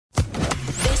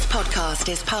podcast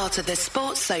is part of the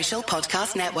Sports Social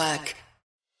Podcast Network.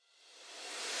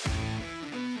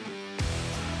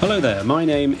 Hello there, my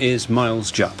name is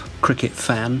Miles Jupp, cricket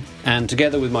fan, and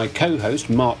together with my co-host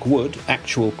Mark Wood,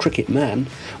 actual cricket man,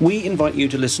 we invite you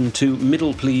to listen to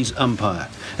Middle Please Umpire,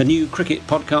 a new cricket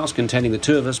podcast containing the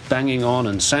two of us banging on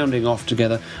and sounding off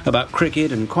together about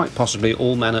cricket and quite possibly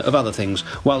all manner of other things,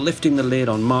 while lifting the lid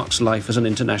on Mark's life as an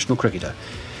international cricketer.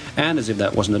 And as if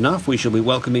that wasn't enough, we shall be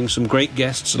welcoming some great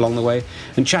guests along the way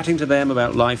and chatting to them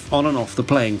about life on and off the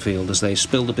playing field as they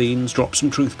spill the beans, drop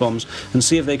some truth bombs and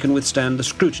see if they can withstand the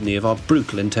scrutiny of our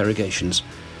brutal interrogations.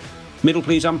 Middle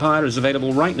Please Umpire is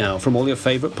available right now from all your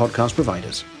favourite podcast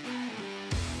providers.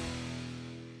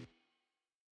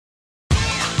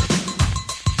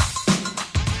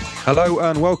 Hello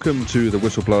and welcome to the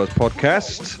Whistleblowers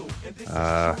Podcast.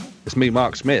 It's me,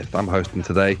 Mark Smith. I'm hosting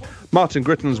today. Martin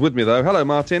Gritton's with me, though. Hello,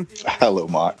 Martin. Hello,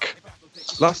 Mark.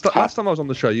 Last time I was on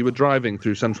the show, you were driving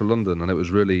through central London, and it was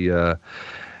really, it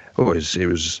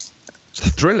was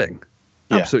thrilling.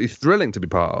 Yeah. Absolutely thrilling to be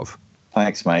part of.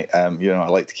 Thanks, mate. I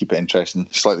like to keep it interesting,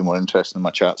 slightly more interesting than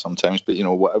my chat sometimes. But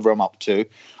whatever I'm up to,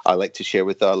 I like to share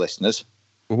with our listeners.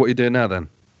 Well, what are you doing now then?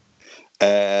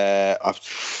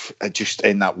 I'm just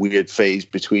in that weird phase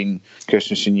between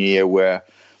Christmas and New Year where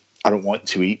I don't want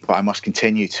to eat, but I must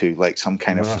continue to, like some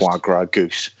kind of foie gras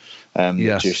goose.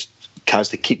 Yes. Just has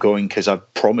to keep going because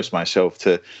I've promised myself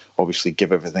to obviously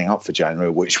give everything up for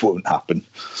January, which won't happen.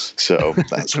 So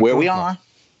that's where we are.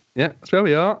 Yeah, that's where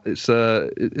we are.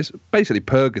 It's basically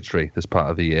purgatory this part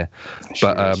of the year.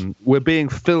 Sure but we're being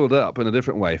filled up in a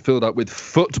different way, filled up with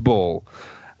football.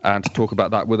 And to talk about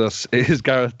that with us is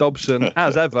Gareth Dobson,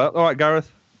 as ever. All right,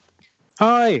 Gareth.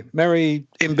 Hi. Merry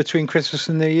in between Christmas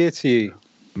and New Year to you.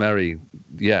 Merry,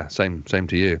 yeah, same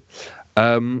to you.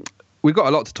 We've got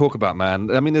a lot to talk about,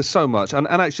 man. I mean, there's so much. And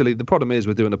actually, the problem is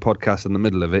we're doing a podcast in the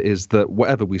middle of it is that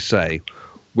whatever we say,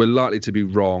 we're likely to be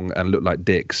wrong and look like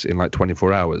dicks in like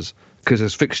 24 hours. Because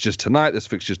there's fixtures tonight, there's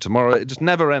fixtures tomorrow. It just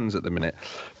never ends at the minute.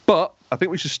 But I think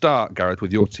we should start, Gareth,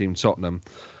 with your team, Tottenham.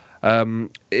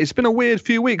 It's been a weird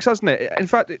few weeks, hasn't it? In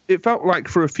fact, it felt like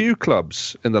for a few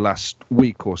clubs in the last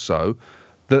week or so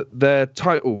that their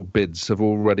title bids have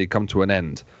already come to an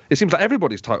end. It seems like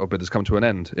everybody's title bid has come to an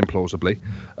end, implausibly.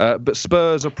 But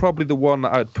Spurs are probably the one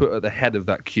that I'd put at the head of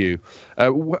that queue.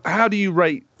 How do you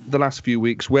rate the last few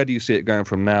weeks? Where do you see it going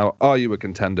from now? Are you a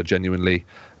contender genuinely?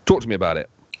 Talk to me about it.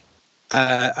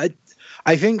 I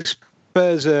think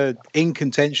Spurs are in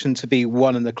contention to be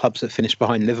one of the clubs that finished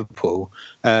behind Liverpool.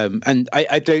 And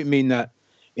I don't mean that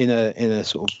in a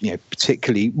sort of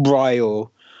particularly wry or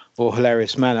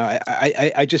hilarious manner.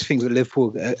 I just think that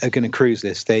Liverpool are going to cruise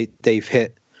this. They've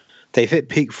hit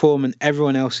peak form, and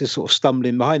everyone else is sort of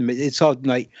stumbling behind them. It's hard.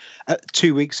 Like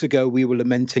 2 weeks ago, we were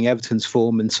lamenting Everton's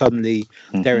form, and suddenly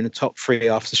they're in the top three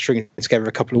after stringing together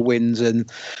a couple of wins. And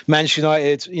Manchester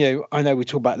United, I know we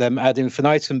talk about them ad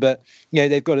infinitum, but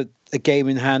they've got a game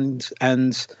in hand,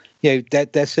 and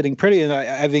they're sitting pretty. And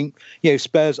I think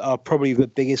Spurs are probably the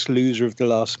biggest loser of the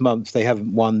last month. They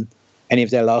haven't won any of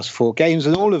their last 4 games,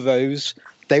 and all of those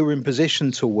they were in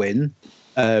position to win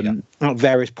at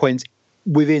various points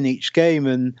within each game,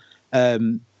 and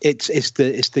it's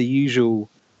the usual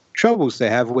troubles they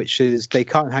have, which is they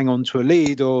can't hang on to a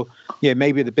lead, or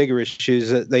maybe the bigger issue is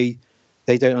that they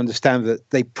don't understand that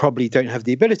they probably don't have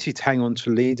the ability to hang on to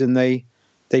a lead, and they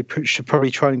should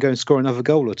probably try and go and score another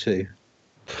goal or two.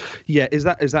 Yeah, is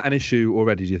that an issue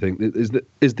already? Do you think is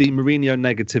the Mourinho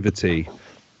negativity?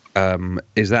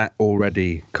 Is that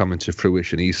already coming to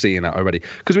fruition? Are you seeing that already?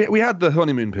 Because we had the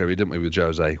honeymoon period, didn't we, with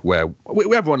Jose, where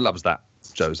everyone loves that,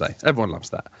 Jose. Everyone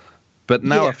loves that. But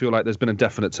now I feel like there's been a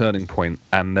definite turning point,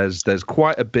 and there's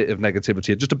quite a bit of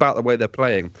negativity just about the way they're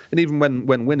playing. And even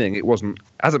when winning,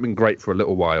 hasn't been great for a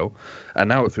little while, and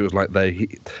now it feels like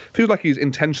he's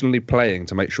intentionally playing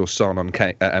to make sure Son and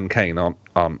Kane aren't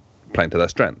playing to their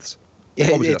strengths.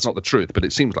 Obviously, that's not the truth, but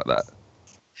it seems like that.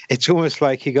 It's almost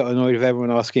like he got annoyed with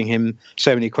everyone asking him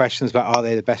so many questions about are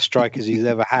they the best strikers he's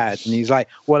ever had, and he's like,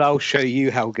 well, I'll show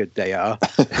you how good they are.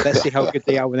 Let's see how good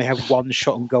they are when they have one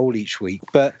shot on goal each week.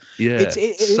 But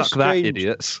suck that,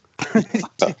 idiots.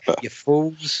 You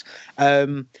fools.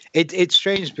 It's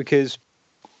strange because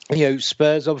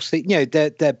Spurs obviously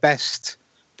their best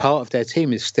part of their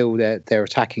team is still their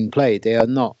attacking play. They are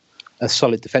not a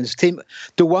solid defensive team.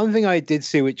 The one thing I did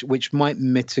see which might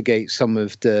mitigate some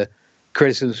of the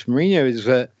criticism from Mourinho is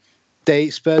that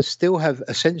Spurs still have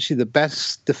essentially the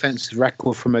best defensive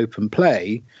record from open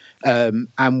play,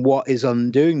 and what is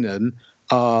undoing them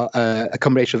are a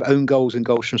combination of own goals and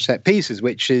goals from set pieces,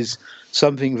 which is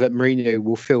something that Mourinho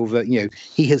will feel that,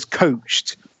 he has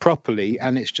coached properly,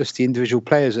 and it's just the individual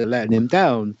players that are letting him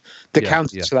down. The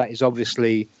counter to that is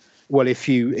obviously, well, if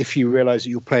you realise that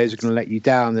your players are going to let you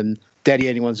down and they're the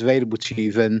only ones available to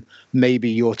you, then maybe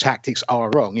your tactics are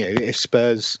wrong. If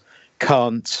Spurs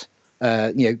can't,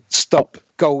 stop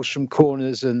goals from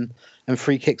corners and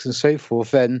free kicks and so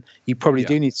forth, then you probably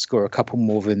do need to score a couple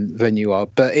more than you are.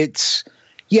 But it's,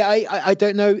 I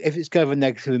don't know if it's going to have a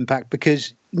negative impact,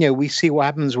 because, we see what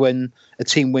happens when a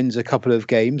team wins a couple of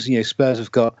games. Spurs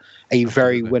have got a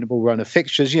very winnable run of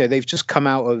fixtures. They've just come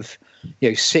out of,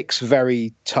 6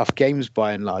 very tough games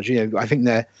by and large. I think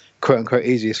their quote unquote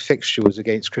easiest fixture was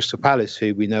against Crystal Palace,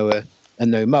 who we know are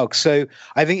no mug. So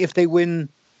I think if they win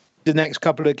the next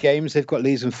couple of games, they've got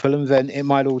Leeds and Fulham, then it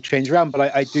might all change around.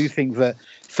 But I do think that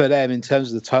for them, in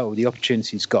terms of the title, the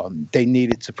opportunity's gone. They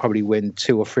needed to probably win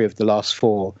 2 or 3 of the last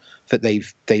 4 that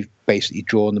they've basically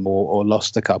drawn them or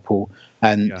lost a couple,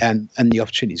 and the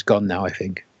opportunity's gone now, I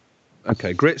think.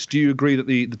 Okay, Grits, do you agree that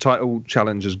the title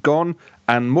challenge has gone?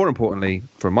 And more importantly,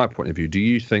 from my point of view, do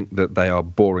you think that they are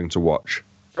boring to watch?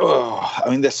 Oh, I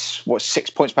mean, this 6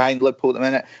 points behind Liverpool at the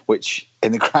minute, which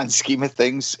in the grand scheme of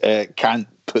things can't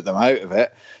put them out of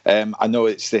it. I know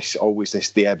it's always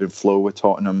the ebb and flow with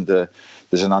Tottenham.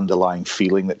 There's an underlying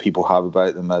feeling that people have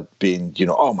about them being,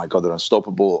 oh my God, they're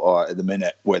unstoppable, or at the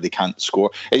minute where they can't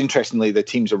score. Interestingly, the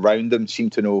teams around them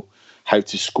seem to know how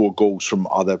to score goals from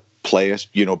other players.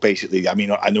 Basically, I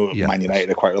mean, I know Man United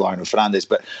are quite reliant on Fernandes,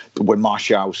 but when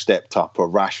Martial stepped up, or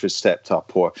Rashford stepped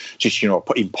up, or just, even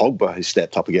Pogba has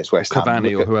stepped up against West Ham.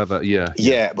 Cavani or whoever,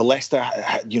 Yeah, but Leicester,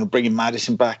 bringing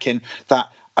Maddison back in,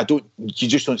 you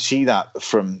just don't see that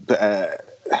from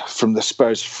the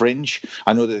Spurs fringe.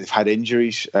 I know that they've had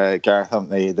injuries, Gareth, haven't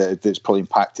they? That's probably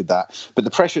impacted that. But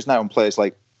the pressure's now on players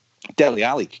like Dele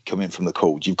Alli could come in from the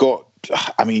cold. You've got,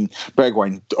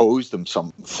 Bergwijn owes them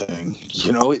something.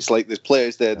 It's like there's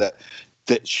players there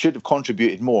that should have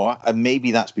contributed more, and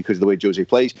maybe that's because of the way Jose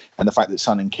plays and the fact that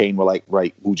Son and Kane were like,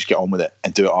 right, we'll just get on with it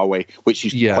and do it our way, which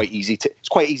is quite easy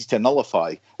to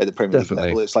nullify at the Premier League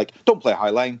level. It's like, don't play a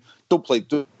high line. Don't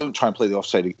try and play the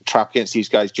offside trap against these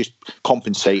guys. Just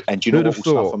compensate, and we'll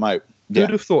snuff them out.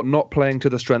 Who'd have thought not playing to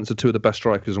the strengths of 2 of the best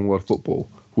strikers in world football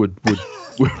would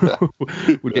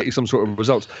get you some sort of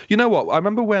results? You know what? I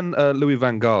remember when Louis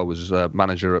van Gaal was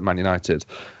manager at Man United,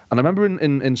 and I remember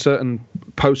in certain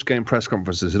post-game press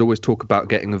conferences, he'd always talk about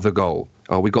getting the goal.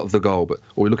 Oh, we got the goal, or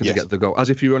we're looking to get the goal, as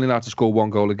if you're only allowed to score 1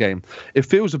 goal a game. It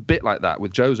feels a bit like that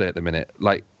with Jose at the minute.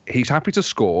 Like, he's happy to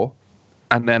score,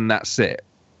 and then that's it.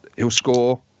 He'll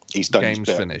score. He's done. Game's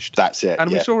finished. That's it. And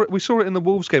we saw it in the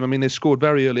Wolves game. I mean, they scored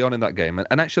very early on in that game.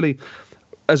 And actually,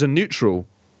 as a neutral,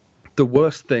 the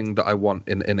worst thing that I want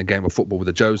in a game of football with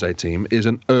a Jose team is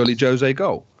an early Jose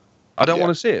goal. I don't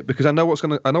want to see it, because I know what's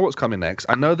coming next.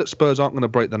 I know that Spurs aren't going to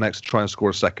break the necks to try and score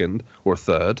a second or a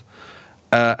third,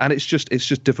 and it's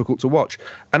just difficult to watch.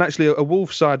 And actually, a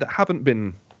Wolves side that haven't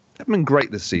been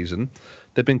great this season.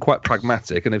 They've been quite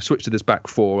pragmatic, and they've switched to this back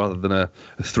 4 rather than a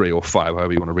 3 or 5,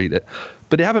 however you want to read it.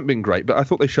 But they haven't been great. But I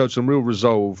thought they showed some real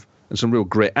resolve and some real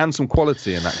grit and some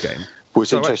quality in that game. Well,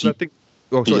 it's interesting. I think,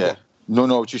 sorry. No,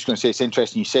 I was just going to say, it's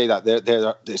interesting you say that. There's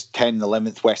 10th and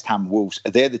 11th, West Ham, Wolves.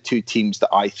 They're the 2 teams that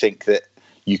I think that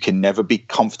you can never be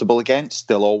comfortable against.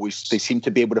 They seem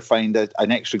to be able to find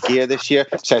an extra gear this year.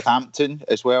 Southampton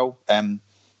as well.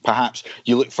 Perhaps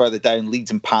you look further down, Leeds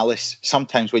and Palace.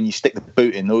 Sometimes when you stick the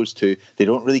boot in those 2, they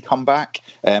don't really come back.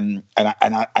 And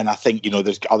I think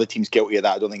there's other teams guilty of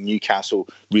that. I don't think Newcastle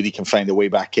really can find a way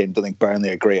back in. I don't think Burnley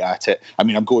are great at it. I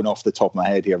mean, I'm going off the top of my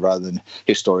head here rather than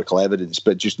historical evidence,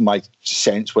 but just my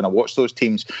sense when I watch those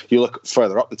teams. You look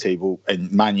further up the table,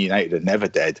 and Man United are never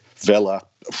dead. Villa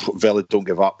don't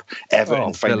give up.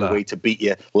 Everton find a way to beat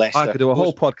you. Leicester. I could do a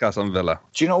whole podcast on Villa.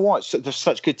 Do you know what? There's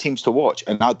such good teams to watch,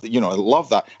 and I love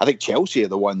that. I think Chelsea are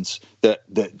the ones that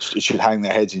should hang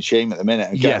their heads in shame at the minute.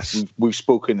 And yes, we've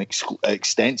spoken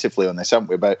extensively on this, haven't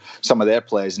we, about some of their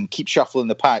players, and keep shuffling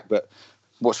the pack. But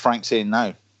what's Frank saying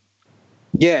now?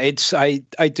 Yeah,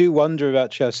 I do wonder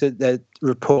about Chelsea. The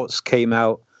reports came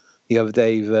out the other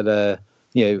day that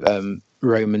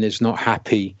Roman is not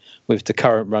happy with the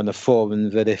current run of form,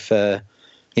 and that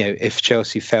if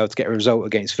Chelsea failed to get a result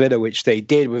against Villa, which they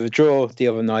did with a draw the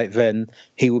other night, then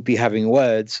he would be having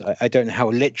words. I don't know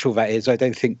how literal that is. I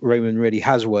don't think Roman really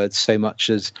has words so much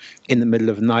as in the middle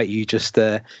of the night you just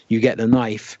you get the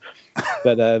knife.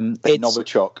 But it's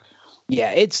Novichok.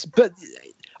 Yeah, but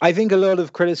I think a lot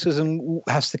of criticism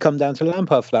has to come down to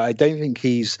Lampard for that. I don't think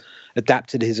he's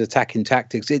adapted his attacking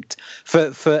tactics.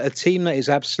 For a team that is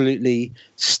absolutely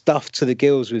stuffed to the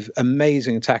gills with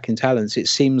amazing attacking talents, it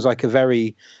seems like a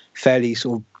very fairly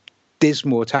sort of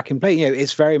dismal attacking play.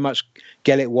 It's very much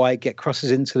get it wide, get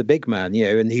crosses into the big man.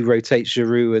 And he rotates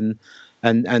Giroud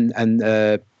and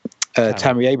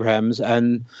Tammy Abrahams,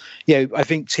 and I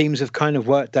think teams have kind of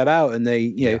worked that out, and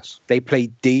they they play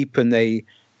deep, and they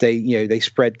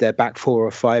spread their back 4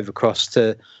 or 5 across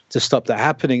to stop that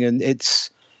happening. And it's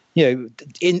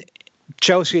in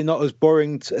Chelsea are not as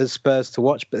boring as Spurs to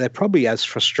watch, but they're probably as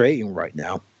frustrating right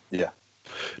now. Yeah,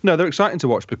 no, they're exciting to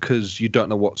watch because you don't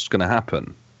know what's going to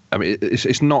happen. I mean,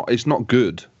 it's not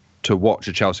good to watch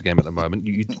a Chelsea game at the moment.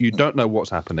 You don't know what's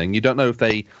happening. You don't know if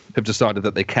they have decided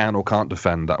that they can or can't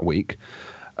defend that week.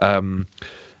 I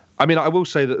mean, I will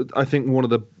say that I think one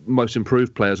of the most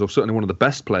improved players, or certainly one of the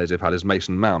best players they've had, is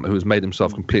Mason Mount, who has made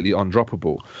himself completely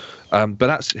undroppable. But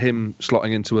that's him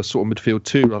slotting into a sort of midfield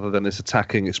too, rather than this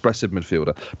attacking, expressive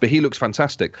midfielder. But he looks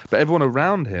fantastic. But everyone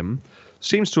around him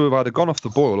seems to have either gone off the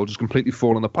boil or just completely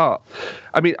fallen apart.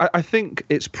 I mean, I think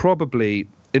it's probably,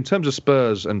 in terms of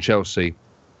Spurs and Chelsea,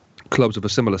 clubs of a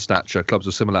similar stature, clubs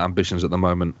of similar ambitions at the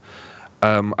moment,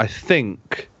 I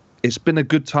think it's been a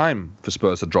good time for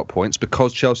Spurs to drop points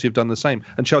because Chelsea have done the same,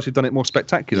 and Chelsea have done it more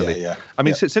spectacularly. Yeah. I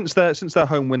mean, since their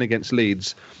home win against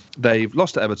Leeds, they've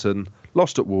lost at Everton,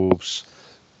 lost at Wolves,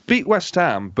 beat West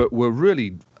Ham, but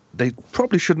they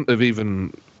probably shouldn't have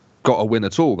even got a win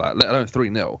at all, let alone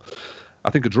 3-0. I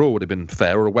think a draw would have been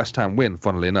fair, or a West Ham win,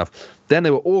 funnily enough. Then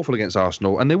they were awful against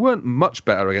Arsenal, and they weren't much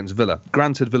better against Villa.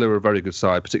 Granted, Villa are a very good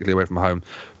side, particularly away from home.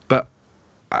 But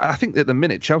I think at the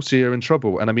minute, Chelsea are in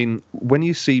trouble. And I mean, when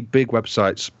you see big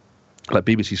websites like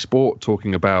BBC Sport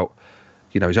talking about,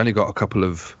 he's only a couple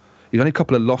of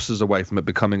losses away from it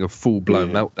becoming a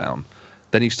full-blown meltdown,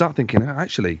 then you start thinking,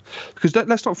 actually, because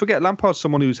let's not forget, Lampard's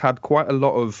someone who's had quite a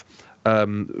lot of...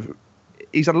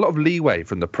 he's had a lot of leeway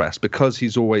from the press because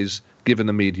he's always given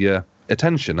the media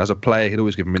attention. As a player, he'd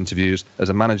always give them interviews. As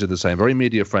a manager, the same, very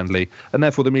media friendly, and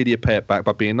therefore the media pay it back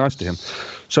by being nice to him.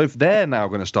 So if they're now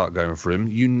going to start going for him,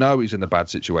 he's in a bad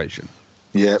situation.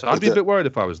 Yeah, so I'd be a bit worried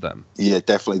if I was them. Yeah,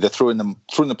 definitely. They're throwing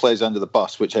the players under the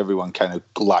bus, which everyone kind of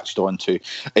latched onto.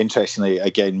 Interestingly,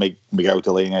 again, Miguel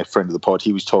Delaney, a friend of the pod,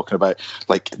 he was talking about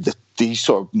like these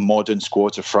sort of modern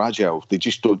squads are fragile. They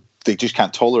just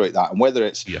can't tolerate that. And whether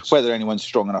anyone's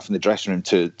strong enough in the dressing room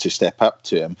to step up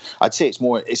to him, I'd say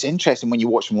it's interesting when you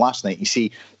watch them last night. You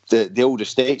see the older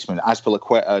statesmen,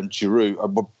 Azpilicueta and Giroud,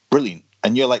 are brilliant,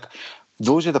 and you're like,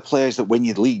 those are the players that win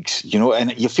you leagues,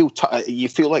 and you feel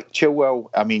like Chilwell.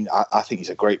 I mean, I think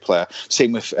he's a great player.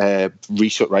 Same with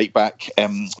Reece at right back,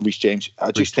 Reece James.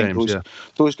 I just think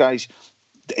those guys,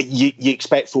 you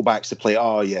expect fullbacks to play.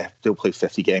 Oh yeah, they'll play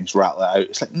 50 games, rattle it out.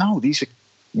 It's like, no, these are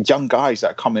young guys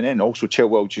that are coming in. Also,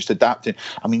 Chilwell just adapting.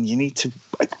 I mean, you need to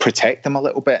protect them a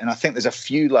little bit. And I think there's a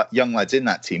few young lads in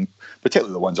that team,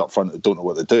 particularly the ones up front that don't know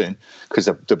what they're doing because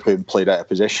they're being played out of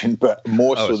position. But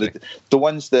more so the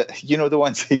ones that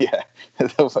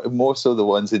more so the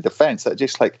ones in defence that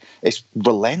just like it's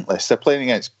relentless. They're playing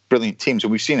against brilliant teams,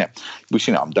 and we've seen it.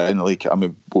 I'm down the league. I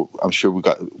mean, I'm sure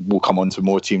we'll come on to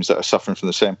more teams that are suffering from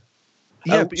the same.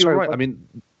 Yeah, but you're right. I mean,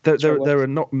 there are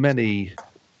not many.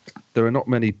 There are not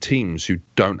many teams who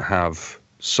don't have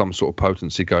some sort of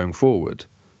potency going forward.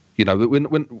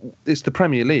 When it's the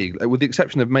Premier League, with the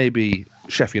exception of maybe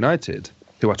Sheffield United,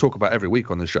 who I talk about every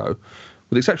week on the show, with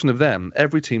the exception of them,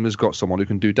 every team has got someone who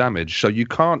can do damage. So you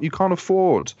can't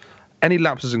afford any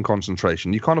lapses in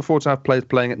concentration. You can't afford to have players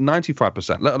playing at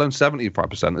 95%, let alone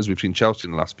 75%, as we've seen Chelsea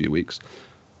in the last few weeks.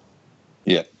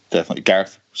 Yeah, definitely.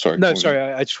 Gareth, sorry. No, sorry.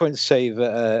 I just wanted to say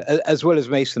that as well as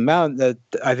Mason Mount,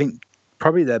 I think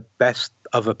probably their best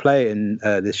other player in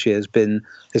this year has been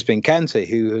Kante,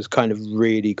 who has kind of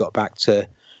really got back to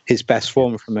his best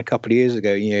form from a couple of years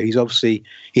ago.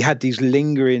 He had these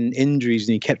lingering injuries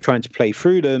and he kept trying to play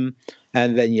through them,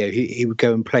 and then he would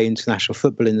go and play international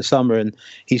football in the summer, and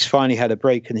he's finally had a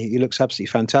break and he looks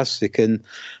absolutely fantastic. And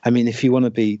I mean, if you want to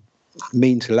be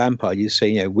mean to Lampard, you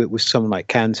say with someone like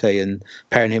Kante and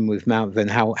pairing him with Mount, then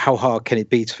how hard can it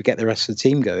be to get the rest of the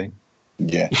team going?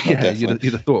 Yeah,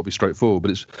 you'd have thought it'd be straightforward,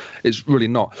 but it's really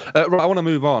not. Right, I want to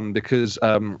move on because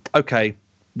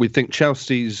we think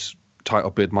Chelsea's title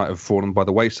bid might have fallen by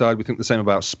the wayside. We think the same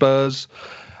about Spurs.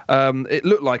 It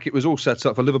looked like it was all set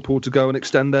up for Liverpool to go and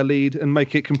extend their lead and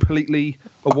make it completely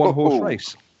a one-horse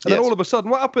race. And then all of a sudden,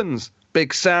 what happens?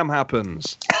 Big Sam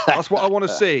happens. That's what I want to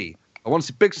see. I want to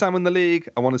see Big Sam in the league.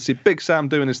 I want to see Big Sam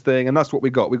doing his thing, and that's what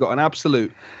we got. We got an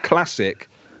absolute classic,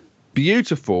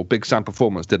 beautiful Big Sam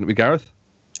performance, didn't we, Gareth?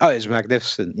 Oh, it was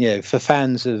magnificent. For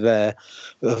fans of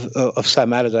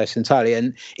Sam Allardyce entirely,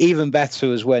 and even better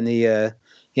was when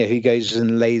he goes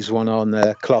and lays one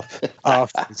on Klopp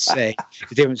afterwards. Say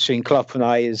the difference between Klopp and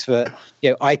I is that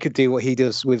I could do what he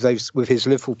does with his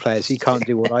Liverpool players. He can't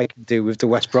do what I can do with the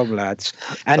West Brom lads,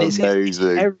 and it's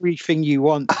everything you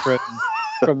want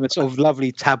from a sort of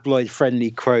lovely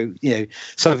tabloid-friendly quote,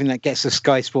 something that gets the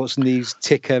Sky Sports News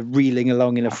ticker reeling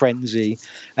along in a frenzy.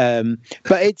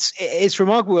 But it's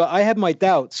remarkable. I had my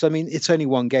doubts. I mean, it's only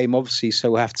one game, obviously,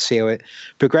 so we'll have to see how it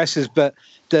progresses. But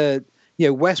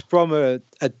West Brom are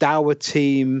a dour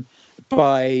team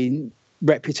by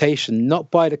reputation,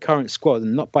 not by the current squad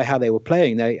and not by how they were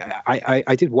playing.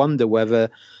 I did wonder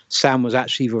whether Sam was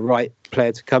actually the right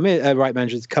player to come in, right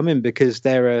manager to come in, because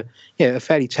they're a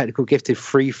fairly technical, gifted,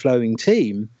 free-flowing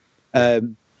team.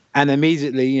 And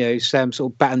immediately, Sam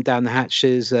sort of battened down the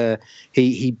hatches.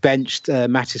 He benched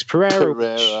Matis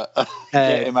Pereira.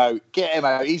 Get him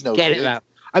out. He's no get good. him out.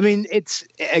 I mean, it's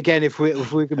again, if we're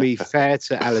going to be fair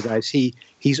to Allardyce,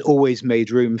 he's always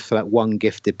made room for that one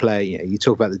gifted player. You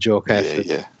talk about the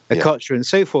Djorkaeff, Kocher and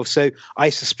so forth. So I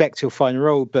suspect he'll find a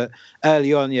role. But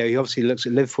early on, he obviously looks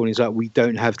at Liverpool and he's like, we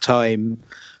don't have time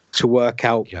to work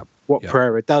out what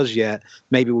Pereira does yet.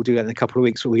 Maybe we'll do that in a couple of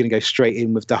weeks, but we're going to go straight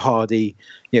in with the hardy,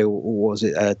 what was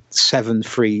it, a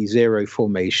 7-3-0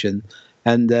 formation.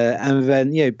 And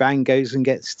then, bang goes and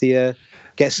gets the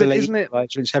late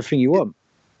equaliser. It's everything you want.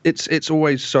 It's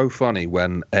always so funny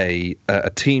when a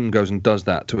team goes and does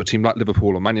that to a team like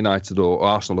Liverpool or Man United or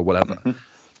Arsenal or whatever. Mm-hmm.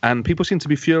 And people seem to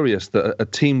be furious that a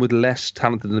team with less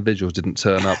talented individuals didn't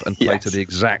turn up and play to the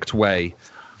exact way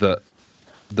that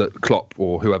Klopp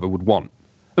or whoever would want.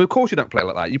 But of course you don't play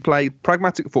like that. You play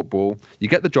pragmatic football, you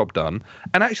get the job done,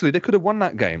 and actually they could have won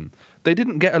that game. They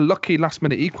didn't get a lucky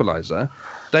last-minute equaliser.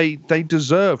 They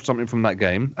deserved something from that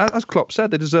game. As Klopp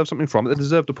said, they deserved something from it. They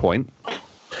deserved a point.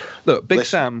 Look,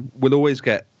 Sam will always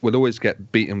get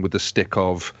beaten with the stick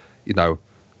of,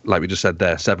 like we just said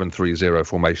there, 7-3-0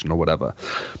 formation or whatever.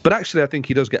 But actually, I think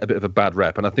he does get a bit of a bad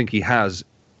rep, and I think he has,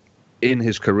 in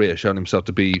his career, shown himself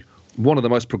to be one of the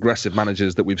most progressive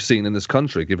managers that we've seen in this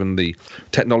country, given the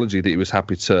technology that he was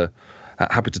happy to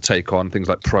take on, things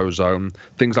like Prozone,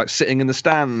 things like sitting in the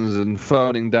stands and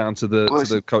phoning down to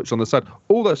the coach on the side,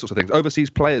 all those sorts of things. Overseas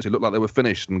players who looked like they were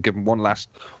finished and given one last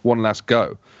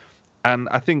go. And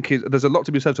I think there's a lot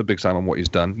to be said for Big Sam on what he's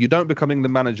done. You don't becoming the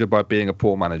manager by being a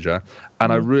poor manager.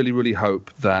 And I really, really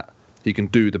hope that he can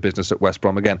do the business at West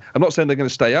Brom again. I'm not saying they're going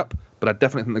to stay up, but I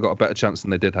definitely think they've got a better chance than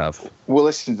they did have. Well,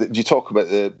 listen, you talk about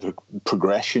the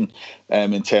progression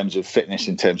in terms of fitness,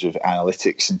 in terms of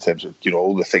analytics, in terms of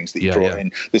all the things that you brought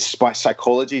in. The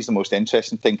psychology is the most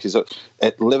interesting thing, because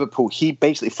at Liverpool, he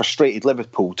basically frustrated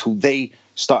Liverpool till they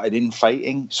started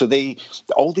infighting. So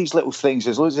all these little things,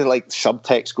 there's loads of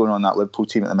subtext going on in that Liverpool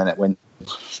team at the minute. When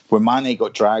Mane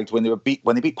got dragged, when they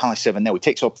beat Palace 7-0, he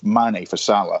takes off Mane for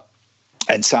Salah.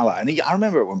 And I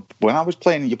remember when I was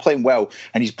playing, you're playing well,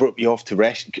 and he's brought you off to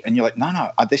rest, and you're like,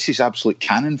 no, this is absolute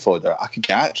cannon fodder. I could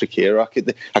get hat-trick here. I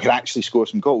could actually score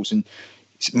some goals. And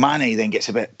Mane then gets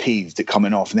a bit peeved at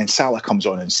coming off, and then Salah comes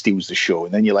on and steals the show,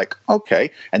 and then you're like,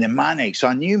 okay. And then Mane, so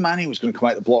I knew Mane was going to come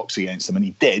out the blocks against them, and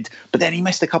he did, but then he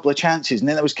missed a couple of chances, and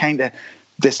then it was kind of,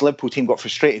 this Liverpool team got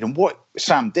frustrated. And what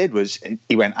Sam did was,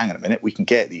 he went, hang on a minute, we can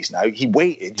get these now. He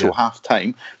waited till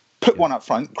half-time, put one up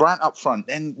front, Grant up front,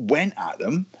 then went at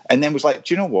them, and then was like,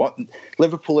 do you know what?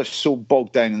 Liverpool are so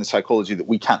bogged down in the psychology that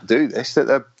we can't do this, that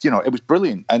it was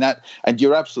brilliant. And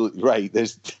you're absolutely right.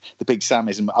 There's the Big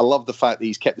Samism. I love the fact that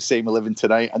he's kept the same 11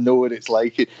 tonight. I know what it's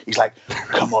like. He's like,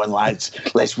 come on, lads,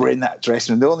 we're in that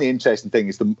dressing room. The only interesting thing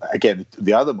is,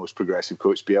 the other most progressive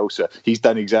coach, Bielsa, he's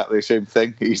done exactly the same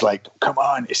thing. He's like, come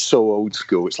on, it's so old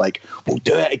school. It's like, we'll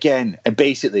do it again. And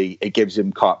basically, it gives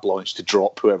him carte blanche to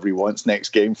drop whoever he wants next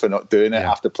game for not doing it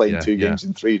after playing 2 games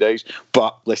in 3 days.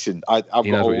 But listen, I've got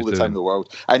all the time in the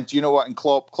world. And do you know what? And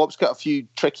Klopp's got a few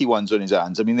tricky ones on his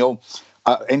hands. I mean, they all.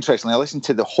 Interestingly, I listened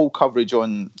to the whole coverage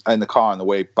in the car on the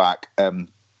way back on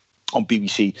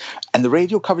BBC, and the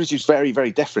radio coverage is very,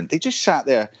 very different. They just sat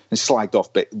there and slagged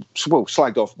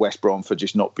off West Brom for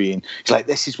just not being. It's like,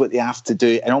 this is what they have to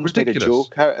do, and almost made a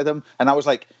joke out of them. And I was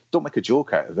like, don't make a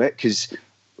joke out of it, because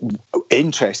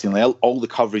interestingly, all the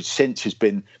coverage since has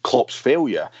been Klopp's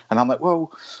failure. And I'm like,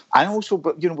 well, and also,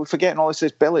 but we're forgetting all this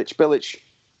is Bilic.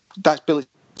 That's Bilic's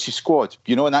squad,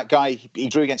 and that guy, he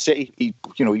drew against City.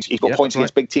 He's got points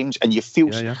against big teams, and you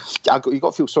feel you got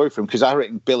to feel sorry for him, because I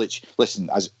reckon Bilic. Listen,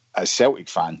 as a Celtic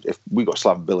fan, if we got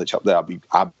Slaven Bilic up there, I'd be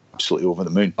absolutely over the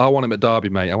moon. I want him at Derby,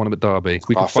 mate. I want him at Derby.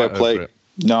 We can fight fair play. Over it.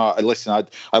 No, listen,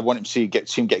 I want him to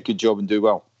get a good job and do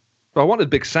well. I wanted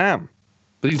Big Sam.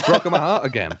 but he's broken my heart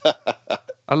again.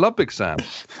 I love Big Sam.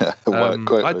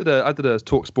 I did a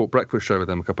Talk Sport breakfast show with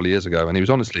him a couple of years ago, and he was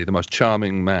honestly the most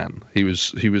charming man. He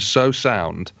was so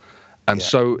sound and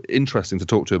so interesting to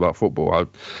talk to about football.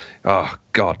 Oh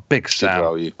God, Big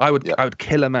Sam! I would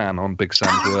kill a man on Big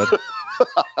Sam's word.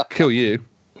 Kill you.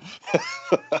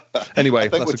 Anyway,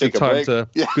 that's a good time to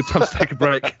take a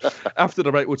break. After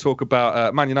the break, we'll talk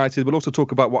about Man United. We'll also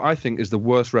talk about what I think is the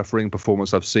worst refereeing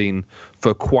performance I've seen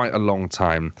for quite a long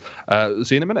time.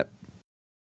 See you in a minute.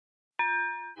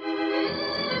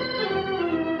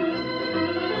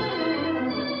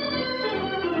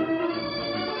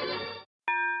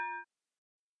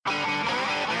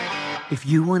 If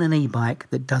you want an e-bike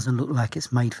that doesn't look like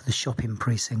it's made for the shopping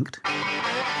precinct,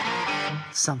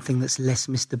 something that's less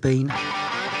Mr. Bean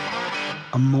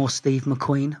and more Steve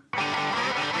McQueen,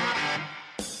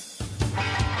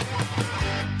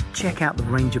 check out the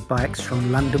range of bikes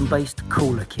from London-based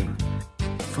Cooler King.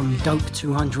 From dope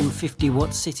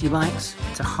 250-watt city bikes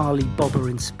to Harley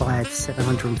Bobber-inspired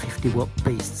 750-watt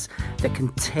beasts that can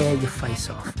tear your face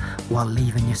off while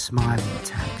leaving your smile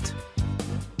intact.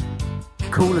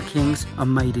 Cooler Kings are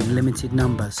made in limited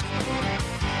numbers,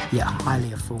 yet highly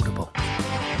affordable.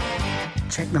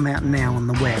 Check them out now on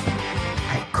the web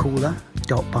at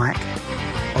cooler.bike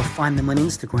or find them on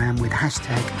Instagram with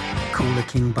hashtag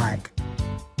CoolerKingBike.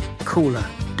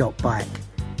 Cooler.bike.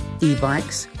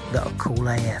 E-bikes that are cool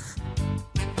AF.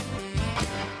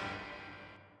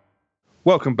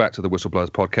 Welcome back to the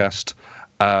Whistleblowers podcast.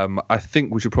 I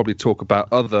think we should probably talk about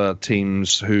other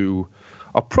teams who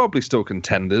are probably still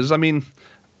contenders. I mean,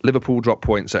 Liverpool drop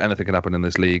points, so anything can happen in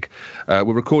this league. We're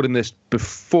recording this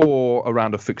before a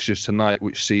round of fixtures tonight,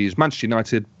 which sees Manchester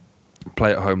United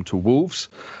play at home to Wolves.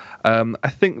 I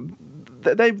think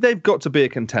they've got to be a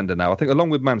contender now. I think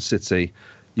along with Man City,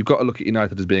 you've got to look at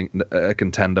United as being a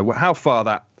contender. How far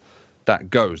that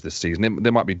goes this season, they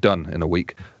might be done in a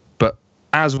week. But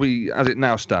as it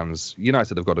now stands,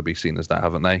 United have got to be seen as that,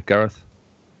 haven't they, Gareth?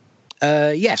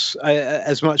 Yes,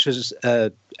 as much as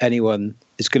anyone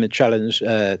is going to challenge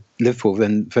Liverpool,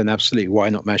 then absolutely, why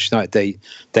not Manchester United?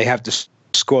 They have the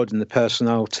squad and the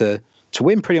personnel to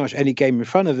win pretty much any game in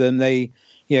front of them. I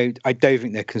don't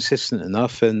think they're consistent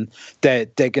enough, and they're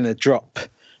going to drop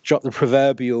the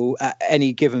proverbial at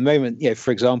any given moment. For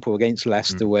example, against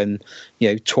Leicester, when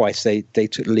twice they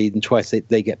took the lead and twice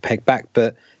they get pegged back,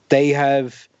 but they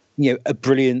have a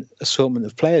brilliant assortment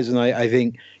of players, and I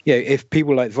think if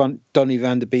people like Donny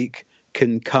van de Beek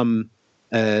can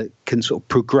sort of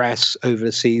progress over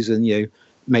the season,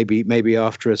 maybe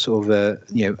after a sort of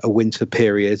a winter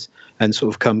period and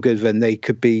sort of come good, then they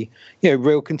could be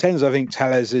real contenders. I think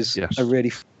Telles is a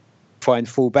really fine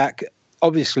fullback.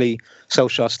 Obviously,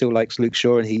 Solskjaer still likes Luke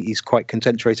Shaw, and he's quite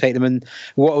content to rotate them. And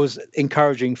what was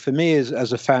encouraging for me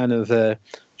as a fan of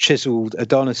chiseled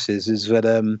Adonises is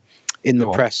that in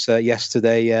the press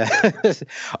yesterday,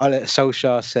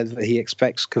 Solskjaer said that he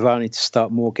expects Cavani to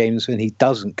start more games than he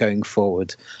doesn't going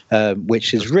forward,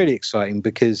 which is really exciting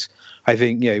because I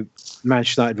think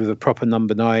Manchester United with a proper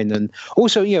number 9 and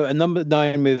also a number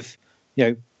 9 with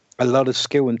a lot of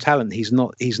skill and talent. He's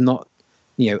not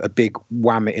a big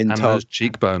whammit in and those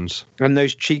cheekbones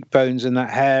and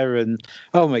that hair and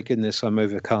oh my goodness, I'm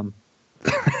overcome.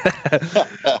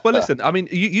 Well, listen, I mean,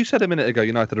 you said a minute ago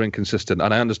United are inconsistent,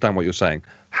 and I understand what you're saying.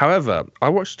 However, I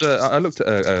looked at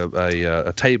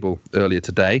a table earlier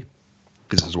today,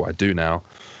 because this is what I do now,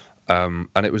 and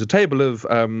it was a table of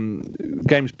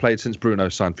games played since Bruno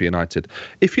signed for United.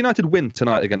 If United win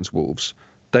tonight against Wolves,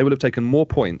 they will have taken more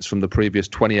points from the previous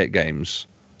 28 games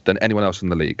than anyone else in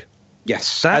the league.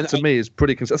 Yes, that to me is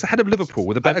pretty consistent. That's ahead of Liverpool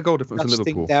with a better goal difference than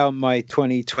Liverpool. Down my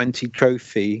 2020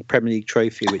 trophy, Premier League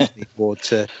trophy, which we award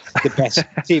to the best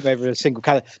team over a single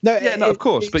calendar. Of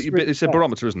course, but it's a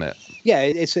barometer, isn't it? Yeah,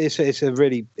 it's a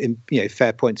really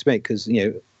fair point to make because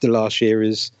the last year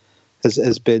has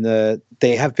been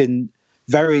they have been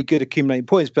very good accumulating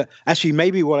points. But actually,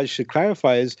 maybe what I should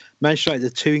clarify is Manchester United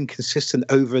are too inconsistent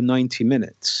over 90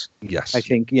 minutes. Yes, I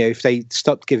think if they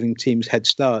stopped giving teams head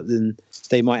start, then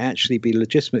they might actually be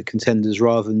legitimate contenders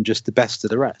rather than just the best of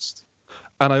the rest.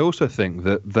 And I also think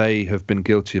that they have been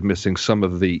guilty of missing some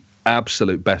of the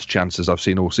absolute best chances I've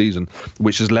seen all season,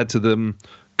 which has led to them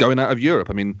going out of Europe.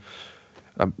 I mean,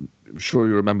 I'm sure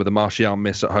you remember the Martial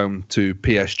miss at home to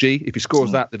PSG. If he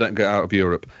scores that, they don't get out of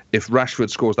Europe. If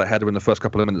Rashford scores that header in the first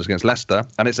couple of minutes against Leicester,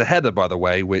 and it's a header, by the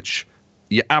way, which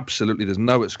there's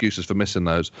no excuses for missing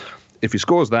those. If he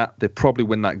scores that, they probably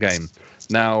win that game.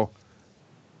 Now,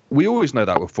 we always know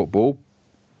that with football.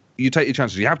 You take your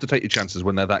chances. You have to take your chances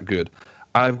when they're that good.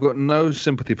 I've got no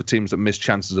sympathy for teams that miss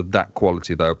chances of that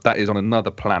quality, though. That is on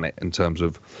another planet in terms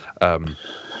of.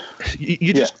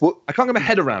 You just, I can't get my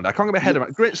head around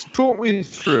it. Grits, talk me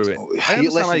through it. I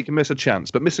understand how you can miss a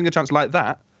chance, but missing a chance like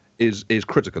that is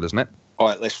critical, isn't it? All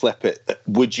right, let's flip it.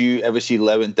 Would you ever see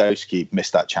Lewandowski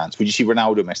miss that chance? Would you see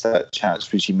Ronaldo miss that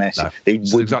chance? Would you see Messi? No, they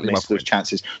wouldn't exactly miss those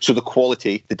chances. So the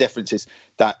quality, the difference is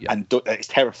that, and it's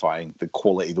terrifying, the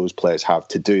quality those players have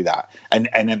to do that. And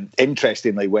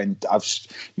interestingly, when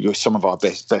some of our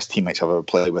best teammates I've ever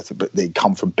played with, but they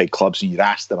come from big clubs, and you'd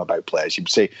ask them about players, you'd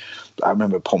say, I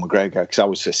remember Paul McGregor, because I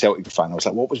was a Celtic fan. I was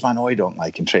like, what was Van Hooijdonk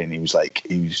like in training?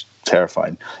 He was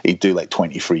terrifying. He'd do like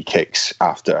 20 free kicks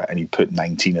after, and he'd put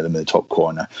 19 of them in the top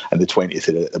corner and the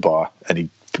 20th at the bar, and he'd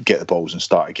get the balls and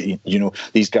start again.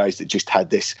 These guys that just had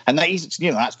this, and that's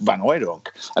Van Hooijdonk.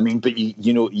 I mean, but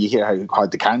you hear how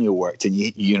hard Di Canio worked, and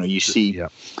you see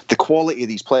the quality of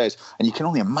these players, and you can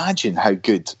only imagine how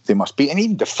good they must be. And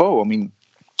even Defoe, I mean,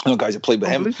 guys that played with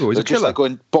him, he's a just like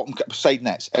going bottom side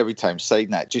nets every time, side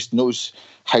net, just knows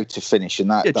how to finish. And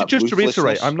that just to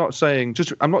reiterate, I'm not saying that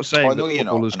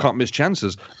footballers can't miss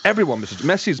chances. Everyone misses.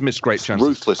 Messi's missed great chances.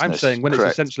 Ruthlessness. I'm saying when it's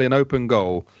essentially an open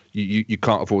goal, you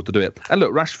can't afford to do it. And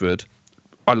look, Rashford,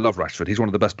 I love Rashford. He's one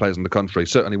of the best players in the country.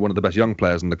 Certainly one of the best young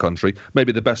players in the country.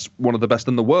 Maybe one of the best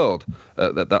in the world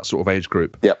at that sort of age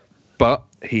group. Yep. But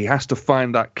he has to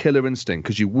find that killer instinct,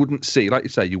 because you wouldn't see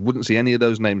any of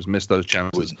those names miss those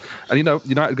chances. And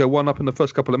United go 1-up in the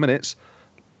first couple of minutes.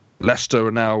 Leicester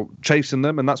are now chasing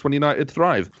them, and that's when United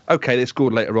thrive. Okay, they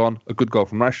scored later on, a good goal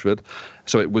from Rashford,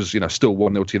 so it was still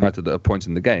 1-0 to United at a point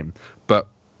in the game. But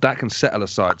that can settle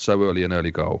aside so early, an early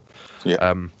goal.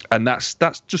 Yeah. And that's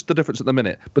just the difference at the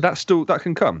minute. But that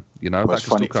can come. That can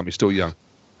still come. He's still young.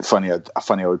 Funny, I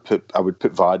would put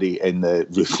Vardy in the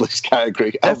ruthless category.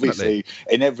 Definitely. Obviously,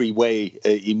 in every way,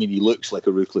 he looks like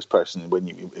a ruthless person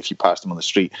if you passed him on the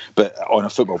street. But on a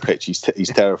football pitch, he's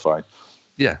terrifying.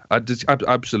 Yeah,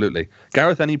 absolutely.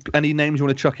 Gareth, any names you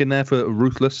want to chuck in there for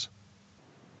ruthless?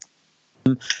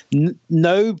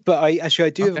 No, but I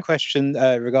do have a question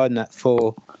regarding that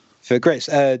for Grits.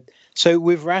 So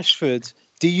with Rashford,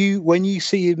 when you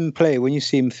see him play, when you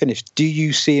see him finish, do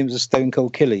you see him as a stone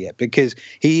cold killer yet? Because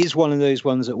he is one of those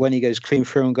ones that when he goes clean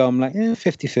through and go, I'm like,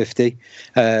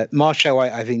 50-50. Martial,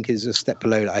 I think, is a step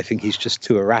below that. I think he's just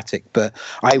too erratic. But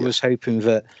I was hoping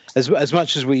that as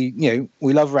much as we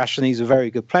love Rashford, and he's a very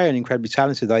good player and incredibly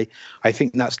talented, I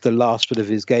think that's the last bit of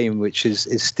his game which is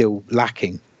still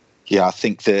lacking. Yeah, I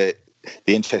think the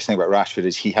interesting thing about Rashford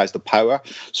is he has the power.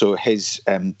 So his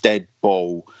dead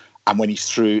ball, and when he's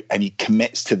through and he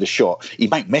commits to the shot, he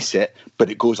might miss it,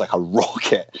 but it goes like a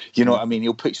rocket. You know what I mean?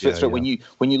 He'll put his foot through it.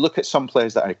 When you look at some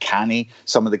players that are canny,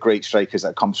 some of the great strikers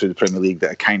that come through the Premier League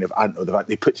that are kind of, I don't know,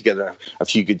 they put together a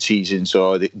few good seasons,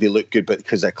 or they look good, but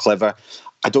because they're clever.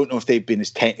 I don't know if they've been as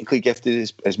technically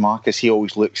gifted as Marcus. He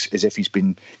always looks as if he's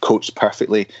been coached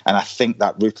perfectly, and I think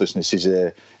that ruthlessness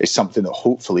is something that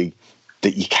hopefully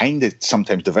that you kind of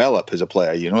sometimes develop as a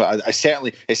player. It's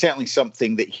certainly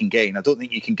something that you can gain. I don't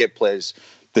think you can give players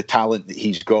the talent that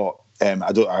he's got.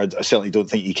 I certainly don't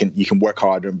think you can work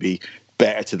harder and be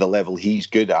better to the level he's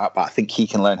good at. But I think he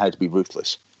can learn how to be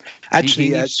ruthless.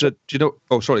 Actually,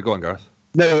 Oh, sorry, go on, Gareth.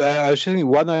 No, I was thinking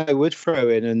one I would throw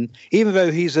in, and even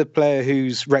though he's a player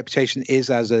whose reputation is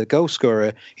as a goal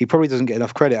scorer, he probably doesn't get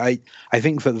enough credit. I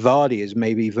think that Vardy is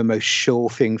maybe the most sure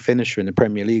thing finisher in the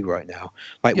Premier League right now.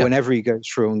 Whenever he goes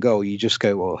through on goal, you just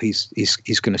go, well, he's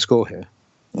going to score here.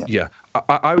 Yeah,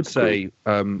 I would say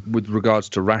with regards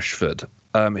to Rashford,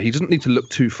 he doesn't need to look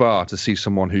too far to see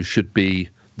someone who should be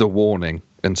the warning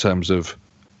in terms of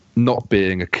not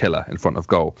being a killer in front of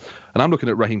goal. And I'm looking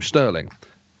at Raheem Sterling.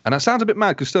 And that sounds a bit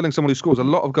mad, because Sterling's someone who scores a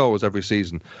lot of goals every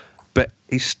season, but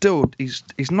he's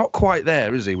not quite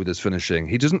there, is he, with his finishing?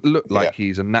 He doesn't look like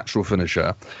he's a natural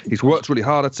finisher. He's worked really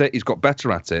hard at it. He's got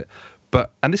better at it.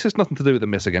 And this has nothing to do with the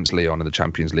miss against Lyon in the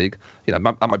Champions League. I'm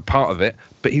a part of it,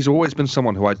 but he's always been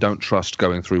someone who I don't trust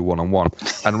going through one-on-one.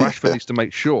 And Rashford needs to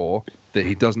make sure that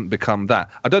he doesn't become that.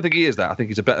 I don't think he is that. I think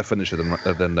he's a better finisher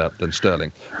than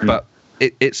Sterling. But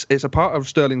it's a part of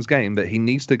Sterling's game that he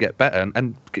needs to get better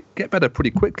and get better pretty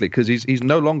quickly, because he's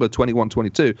no longer 21,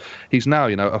 22. He's now,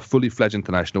 a fully fledged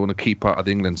international and a key part of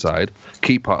the England side,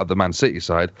 key part of the Man City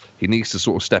side. He needs to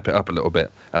sort of step it up a little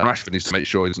bit. And Rashford needs to make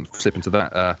sure he doesn't slip into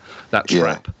that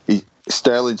trap.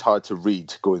 Sterling's hard to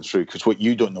read going through, because what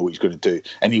you don't know what he's going to do,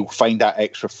 and he'll find that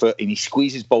extra foot, and he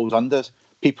squeezes balls under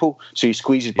people, so he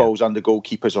squeezes balls under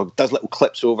goalkeepers or does little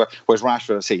clips over, whereas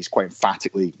Rashford, I say, he's quite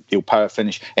emphatically, he'll power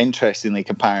finish. Interestingly,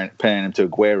 comparing him to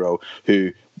Aguero,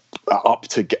 who up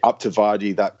to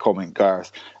Vardy, that comment,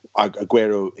 Gareth,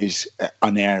 Aguero is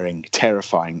unerring,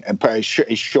 terrifying, and his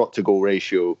shot to goal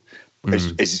ratio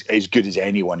is as good as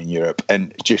anyone in Europe,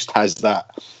 and just has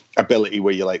that ability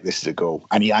where you're like, this is a goal,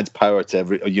 and he adds power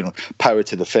to power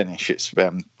to the finish. It's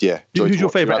Who's your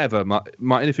favourite ever,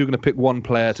 Martin? If you're going to pick one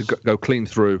player to go clean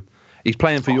through, he's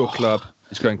playing for your club,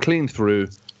 he's going clean through.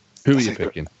 Who are you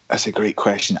picking? That's a great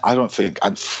question. I don't think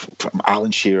I'm from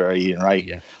Alan Shearer, Ian Wright.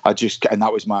 Yeah. And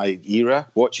that was my era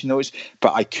watching those,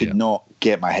 but I could not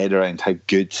get my head around how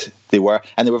good they were.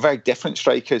 And they were very different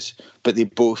strikers, but they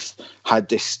both had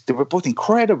this, they were both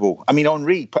incredible. I mean,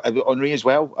 Henry as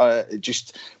well,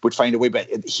 just would find a way, but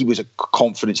he was a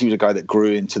confidence. He was a guy that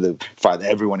grew into the fact that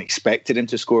everyone expected him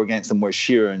to score against them, whereas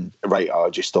Shearer and Wright, I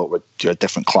just thought were a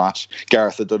different class.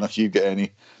 Gareth, I don't know if you get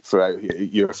any throughout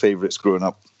your favourites growing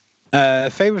up.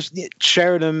 Favourites,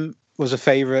 Sheringham was a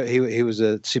favourite. He was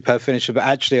a superb finisher, but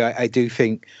actually I do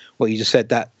think what you just said,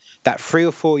 that 3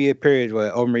 or 4 year period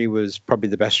where Henry was probably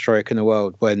the best striker in the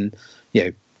world, when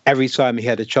every time he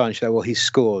had a chance, he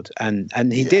scored, and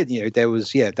he did. There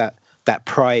was that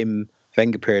prime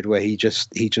Wenger period where he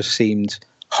just seemed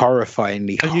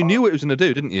horrifyingly hard. And you knew what he was going to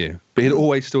do, didn't you? But he'd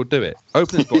always still do it.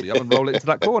 Open his body up and roll it into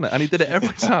that corner, and he did it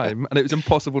every time, and it was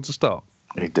impossible to stop.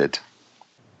 He did.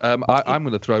 I'm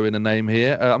going to throw in a name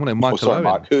here. I'm going to Michael Owen.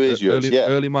 Mark, who is yours?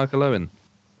 Early Michael Owen.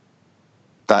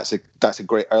 That's a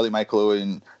great early Michael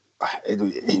Owen. It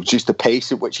was just the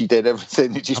pace at which he did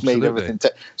everything. It just made everything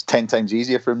 10 times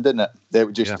easier for him, didn't it? They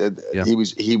were just he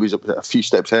was a few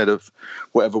steps ahead of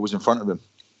whatever was in front of him.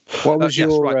 What was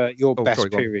your best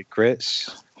period, Chris?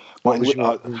 My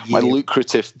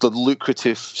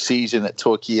lucrative season at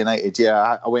Torquay United.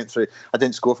 Yeah, I went through. I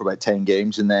didn't score for about 10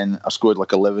 games, and then I scored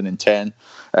like 11 and 10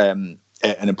 at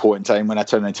an important time when I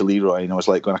turned into Leroy, and I was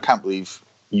like, I can't believe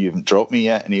you haven't dropped me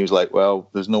yet. And he was like, well,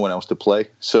 there's no one else to play.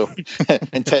 So,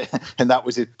 and that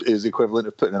was his equivalent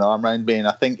of putting an arm around me. And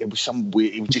I think it was some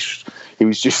weird, he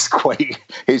was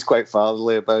quite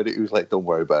fatherly about it. He was like, don't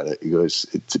worry about it. He goes,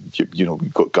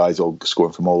 we've got guys all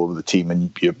scoring from all over the team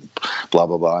and you blah,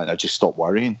 blah, blah. And I just stopped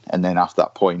worrying. And then after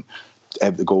that point,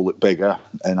 the goal looked bigger,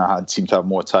 and I seemed to have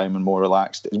more time and more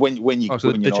relaxed. They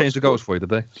changed the goals for you, did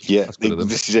they? Yeah,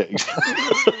 this is it.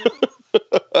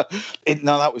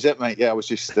 No, that was it, mate. Yeah, I was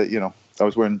just I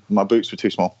was wearing, my boots were too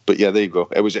small. But yeah, there you go.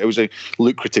 It was a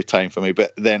lucrative time for me.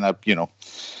 But then I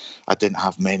didn't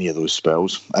have many of those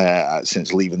spells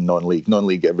since leaving non-league.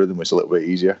 Non-league, everything was a little bit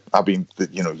easier. You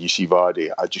see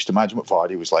Vardy. I just imagine what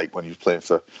Vardy was like when he was playing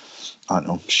for, I don't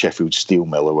know, Sheffield Steel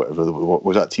Mill or whatever. What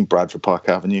was that team? Bradford Park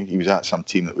Avenue. He was at some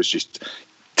team that was just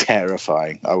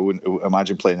terrifying. I wouldn't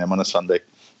imagine playing them on a Sunday.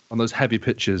 On those heavy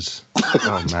pitches,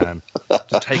 oh man,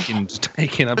 just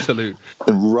taking absolute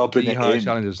and rubbing it high in.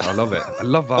 Challenges. I love it. I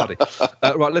love Vardy.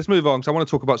 Right, let's move on because I want to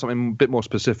talk about something a bit more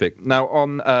specific. Now,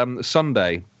 on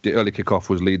Sunday, the early kickoff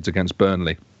was Leeds against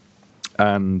Burnley,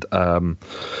 and the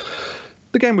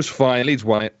game was fine. Leeds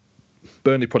won it.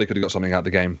 Burnley probably could have got something out of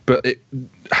the game, but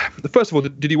first of all,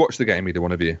 did you watch the game? Either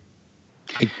one of you?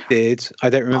 I did. I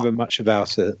don't remember much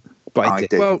about it. But I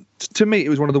did. Well, to me, it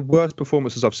was one of the worst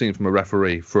performances I've seen from a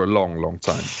referee for a long, long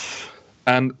time.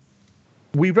 And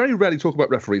we very rarely talk about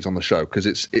referees on the show because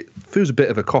it feels a bit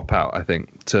of a cop-out, I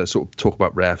think, to sort of talk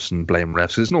about refs and blame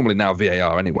refs. It's normally now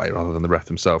VAR anyway, rather than the ref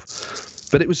himself.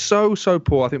 But it was so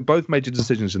poor. I think both major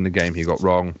decisions in the game he got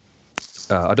wrong.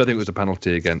 I don't think it was a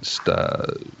penalty against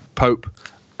Pope,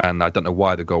 and I don't know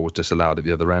why the goal was disallowed at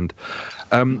the other end.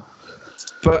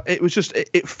 But it was just,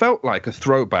 it felt like a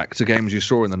throwback to games you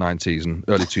saw in the 90s and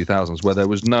early 2000s where there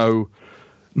was no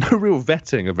real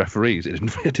vetting of referees,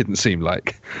 it didn't seem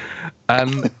like.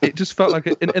 And it just felt like,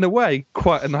 in a way,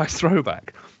 quite a nice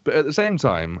throwback. But at the same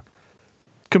time,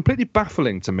 completely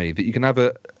baffling to me that you can have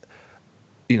a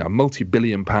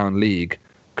multi-billion pound league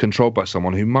controlled by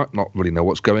someone who might not really know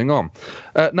what's going on.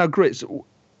 Now, Grits,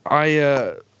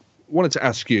 I wanted to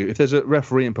ask you if there's a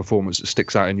refereeing performance that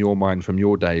sticks out in your mind from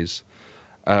your days.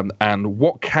 And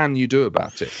what can you do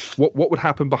about it? What would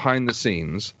happen behind the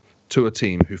scenes to a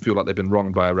team who feel like they've been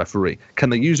wronged by a referee? Can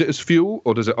they use it as fuel,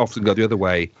 or does it often go the other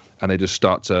way and they just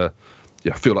start to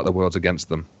feel like the world's against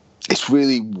them? It's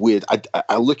really weird.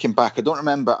 I looking back, I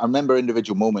remember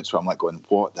individual moments where I'm like going,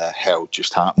 what the hell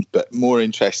just happened? But more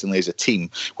interestingly, as a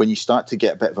team, when you start to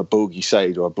get a bit of a bogey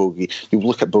side or a bogey, you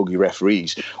look at bogey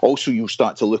referees. Also, you'll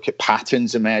start to look at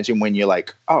patterns emerging when you're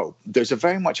like, oh, there's a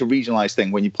very much a regionalised thing.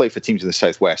 When you play for teams in the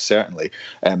Southwest, certainly,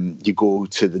 you go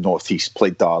to the Northeast, play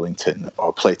Darlington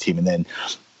or play a team, and then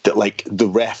the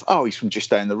ref, he's from just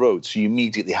down the road. So you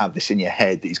immediately have this in your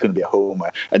head that he's going to be a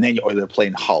homer. And then they're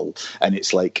playing Hull, and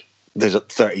it's like, there's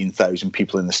 13,000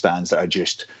 people in the stands that are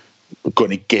just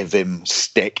going to give him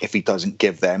stick if he doesn't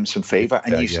give them some favour.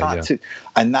 And you start to,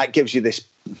 and that gives you this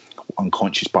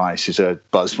unconscious bias is a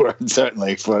buzzword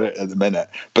certainly for it at the minute,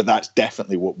 but that's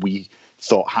definitely what we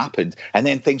thought happened. And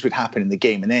then things would happen in the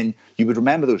game, and then you would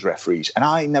remember those referees. And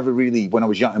I never really, when I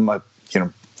was young, in my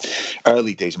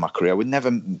early days of my career, I would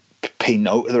never pay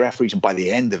note of the referees, and by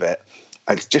the end of it,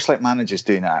 it's just like managers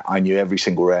doing that. I knew every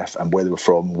single ref and where they were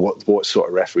from, what sort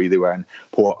of referee they were, and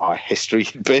what our history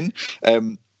had been. I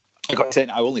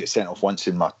only got sent off once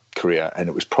in my career, and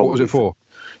it was probably... What was it for?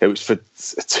 It was for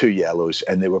 2 yellows,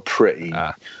 and they were pretty...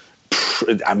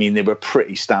 they were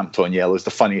pretty stamped on yellows.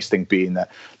 The funniest thing being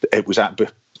that it was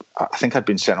I think I'd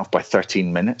been sent off by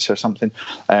 13 minutes or something.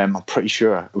 I'm pretty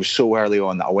sure it was so early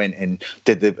on that I went and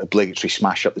did the obligatory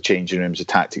smash up the changing rooms, the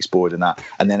tactics board and that.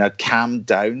 And then I'd calmed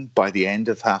down by the end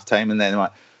of half time, and then I'm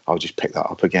like, I'll just pick that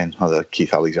up again.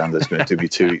 Keith Alexander's going to do me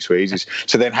 2 weeks' wages.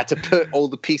 So then I had to put all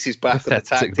the pieces back on the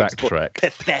tactics board.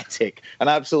 Pathetic and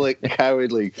absolutely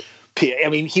cowardly. I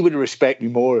mean, he would respect me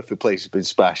more if the place had been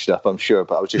smashed up, I'm sure.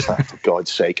 But I was just like, for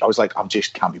God's sake, I was like, I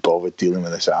just can't be bothered dealing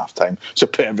with this at half time. So I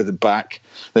put everything back.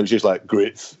 And it was just like,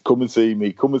 great, come and see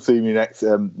me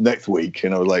next week.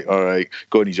 And I was like, all right,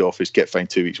 go in his office, get fined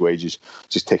 2 weeks' wages,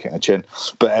 just take it in the chin.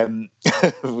 But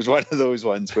it was one of those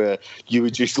ones where you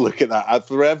would just look at that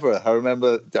forever. I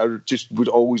remember I just would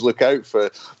always look out for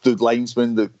the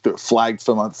linesman that flagged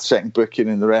for my second booking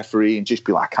and the referee, and just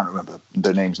be like, I can't remember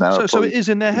their names now. So it is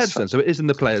in their heads. So it is in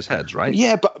the players' heads, right?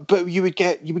 Yeah, but you would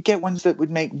get ones that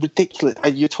would make ridiculous.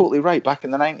 You're totally right. Back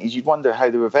in the 90s, you'd wonder how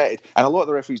they were vetted, and a lot of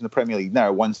the referees in the Premier League now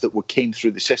are ones that came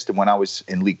through the system when I was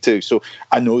in League Two. So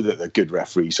I know that they're good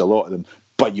referees, a lot of them.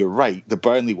 But you're right, the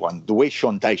Burnley one, the way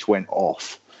Sean Dyche went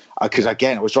off. Because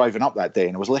again, I was driving up that day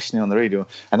and I was listening on the radio,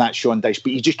 and that's Sean Dyche.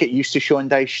 But you just get used to Sean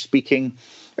Dyche speaking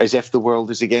as if the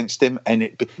world is against him, and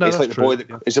it's like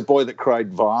it's a boy that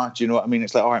cried VAR. Do you know what I mean?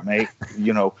 It's like, all right, mate,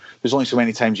 there's only so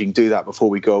many times you can do that before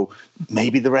we go,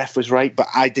 maybe the ref was right, but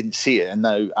I didn't see it. And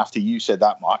now after you said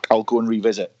that, Mark, I'll go and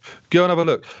revisit. Go and have a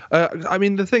look. I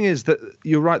mean, the thing is that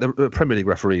you're right. The Premier League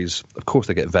referees, of course,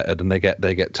 they get vetted and they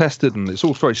get tested, and it's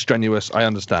all very strenuous. I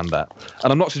understand that,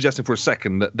 and I'm not suggesting for a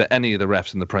second that any of the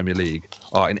refs in the Premier League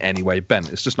are in any way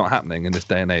bent. It's just not happening in this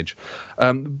day and age.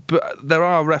 But there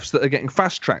are refs that are getting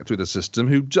fast-tracked through the system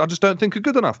who I just don't think are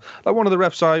good enough. Like one of the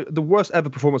refs, the worst ever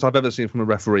performance I've ever seen from a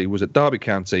referee was at Derby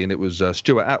County, and it was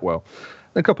Stuart Atwell.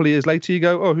 And a couple of years later, you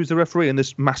go, oh, who's the referee in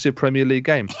this massive Premier League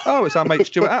game? Oh, it's our mate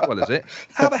Stuart Atwell, is it?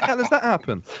 How the hell does that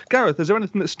happen? Gareth, is there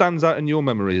anything that stands out in your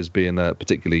memory as being a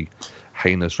particularly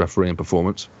heinous refereeing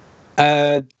performance?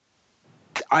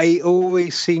 I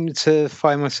always seem to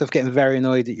find myself getting very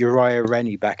annoyed at Uriah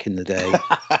Rennie back in the day.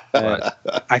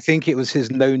 I think it was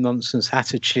his no-nonsense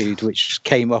attitude which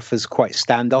came off as quite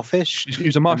standoffish. He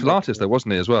was a martial artist, though,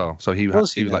 wasn't he, as well? So he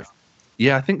was like...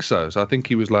 Yeah, I think so. So I think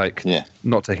he was like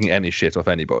not taking any shit off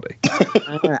anybody.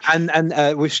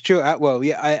 And with Stuart Atwell,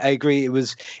 I agree.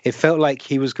 It felt like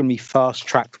he was going to be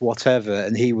fast-tracked whatever,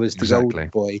 and he was the golden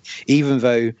boy, even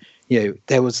though,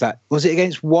 there was that... Was it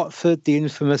against Watford, the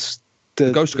infamous...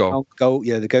 The ghost goal.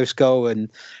 The ghost goal. And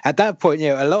at that point,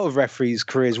 a lot of referees'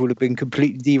 careers would have been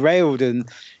completely derailed. And,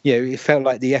 it felt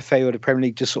like the FA or the Premier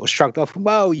League just sort of shrugged off.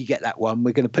 Well, you get that one.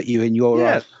 We're going to put you in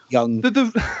your young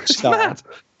star.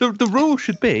 The rule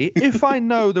should be, if I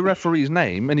know the referee's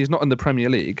name and he's not in the Premier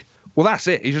League, well, that's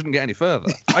it. He shouldn't get any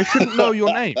further. I shouldn't know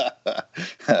your name.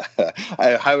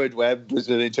 Howard Webb was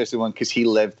an interesting one because he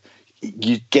lived...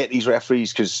 You get these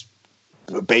referees because...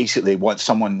 basically once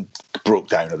someone broke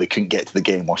down or they couldn't get to the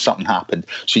game or something happened,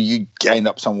 so you end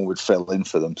up someone would fill in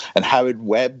for them. And Howard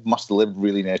Webb must have lived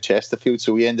really near Chesterfield,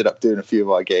 so we ended up doing a few of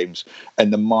our games,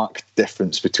 and the marked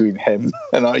difference between him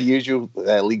and our usual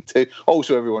League Two,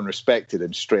 also everyone respected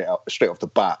him straight off the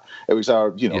bat. It was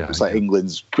our it was like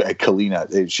England's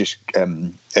Kalina. It was just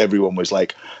everyone was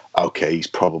like, okay, he's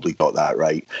probably got that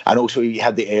right. And also he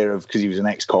had the air of, because he was an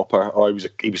ex-copper, or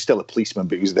he was still a policeman,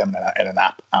 but he was then in an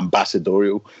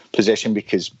ambassadorial position,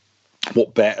 because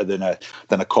what better than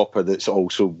a copper that's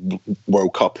also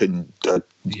World Cup and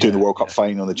doing the World Cup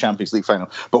final, the Champions League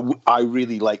final. But I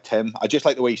really liked him. I just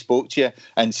liked the way he spoke to you.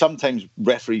 And sometimes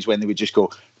referees, when they would just go,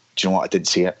 do you know what, I didn't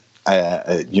see it,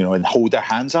 and hold their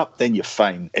hands up, then you're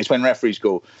fine. It's when referees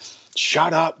go,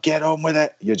 shut up, get on with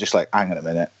it, you're just like, hang on a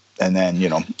minute. And then,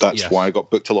 that's why I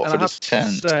got booked a lot for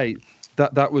dissent. Say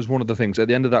that was one of the things. At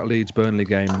the end of that Leeds-Burnley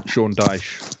game, Sean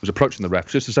Dyche was approaching the ref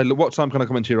just to say, look, what time can I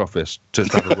come into your office to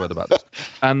have a word about this?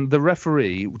 And the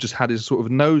referee just had his sort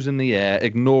of nose in the air,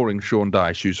 ignoring Sean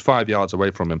Dyche, who's 5 yards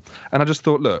away from him. And I just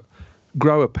thought, look,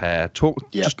 grow a pair,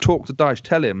 just talk to Dyche,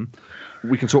 tell him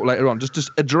we can talk later on.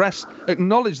 Just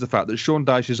acknowledge the fact that Sean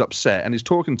Dyche is upset and he's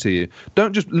talking to you.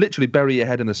 Don't just literally bury your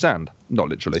head in the sand. Not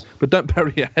literally, but don't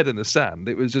bury your head in the sand.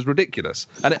 It was just ridiculous.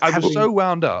 And I was so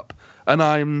wound up, and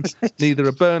I'm neither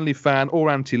a Burnley fan or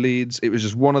anti-Leeds. It was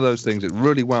just one of those things that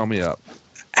really wound me up.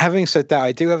 Having said that,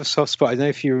 I do have a soft spot. I don't know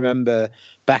if you remember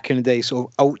back in the day, sort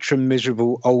of ultra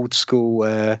miserable old school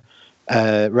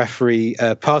referee,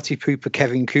 party pooper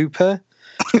Kevin Cooper.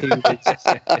 Who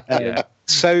was,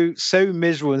 so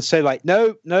miserable and so like,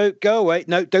 no, go away.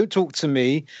 No, don't talk to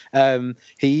me.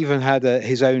 He even had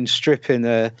his own strip in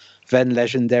a then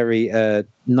legendary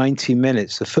 90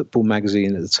 Minutes, the football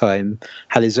magazine at the time,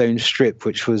 had his own strip,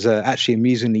 which was actually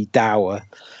amusingly dour.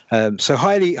 So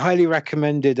highly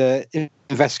recommended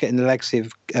investigating the legacy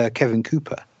of Kevin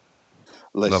Cooper.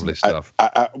 Listen, lovely stuff.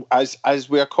 As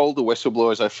we are called the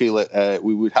whistleblowers, I feel that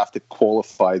we would have to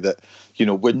qualify that,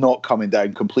 we're not coming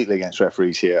down completely against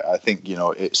referees here. I think,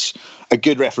 it's a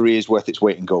good referee is worth its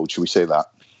weight in gold. Should we say that?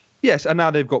 Yes, and now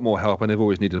they've got more help, and they've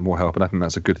always needed more help, and I think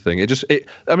that's a good thing.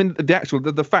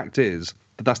 The fact is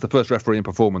that that's the first refereeing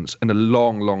performance in a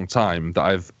long, long time that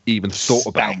I've even thought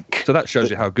about. So that shows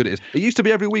you how good it is. It used to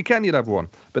be every weekend you'd have one,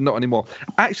 but not anymore.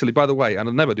 Actually, by the way, and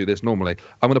I never do this normally,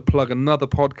 I'm going to plug another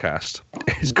podcast.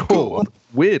 It's called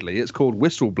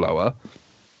Whistleblower,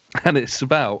 and it's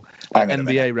about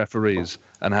NBA referees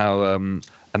and how and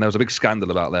there was a big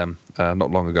scandal about them not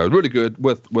long ago. Really good,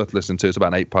 worth listening to. It's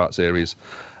about an 8-part series.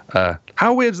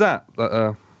 How weird is that?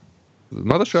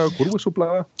 Another show called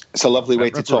Whistleblower. It's a lovely way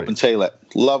to top and tail it.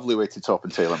 Lovely way to top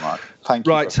and tail it, Mark. Thank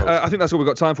you. Right, I think that's all we've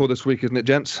got time for this week, isn't it,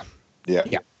 gents?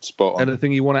 Yeah. Spot on.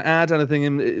 Anything you want to add?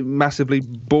 Anything massively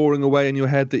boring away in your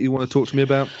head that you want to talk to me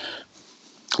about?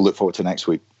 Look forward to next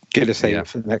week. Good to see you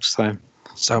for next time.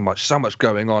 So much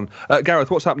going on.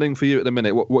 Gareth, what's happening for you at the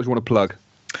minute? What do you want to plug?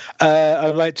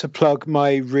 I'd like to plug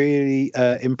my really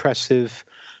impressive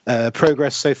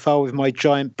progress so far with my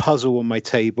giant puzzle on my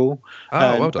table.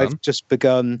 Well done. I've just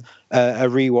begun a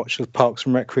rewatch of Parks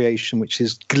and Recreation, which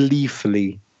is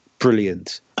gleefully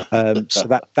brilliant.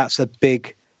 So that's a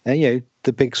big, the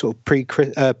big sort of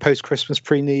post-Christmas,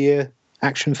 pre-New Year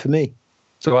action for me.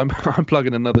 So I'm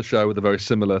plugging another show with a very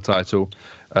similar title.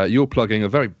 You're plugging a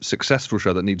very successful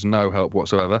show that needs no help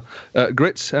whatsoever.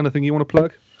 Grits, anything you want to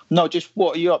plug? No, just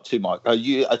what are you up to, Mark?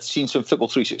 I've seen some Football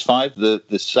 365,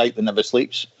 the site that never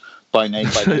sleeps, by name,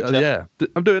 by nature. Yeah,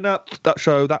 I'm doing that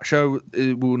show. That show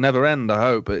will never end, I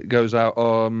hope. It goes out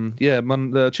on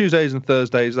Tuesdays and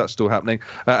Thursdays. That's still happening.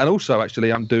 And also,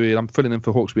 actually, I'm filling in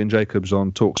for Hawksby and Jacobs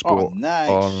on TalkSport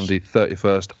on the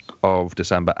 31st of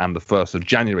December and the 1st of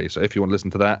January. So if you want to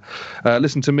listen to that,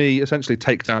 listen to me essentially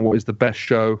take down what is the best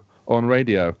show on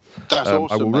radio. That's awesome.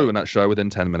 I will ruin that show within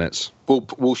 10 minutes.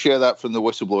 We'll share that from the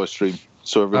Whistleblower stream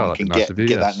so everyone can get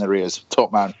that in their ears.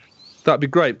 Top man. That'd be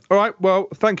great. All right. Well,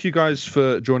 thank you guys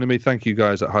for joining me. Thank you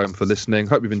guys at home for listening.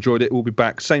 Hope you've enjoyed it. We'll be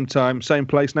back same time, same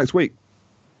place next week.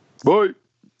 Bye.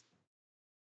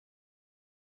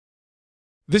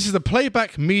 This is a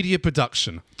Playback Media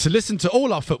production. To listen to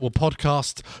all our football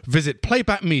podcasts, visit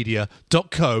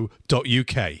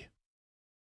playbackmedia.co.uk.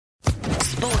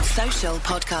 Sports Social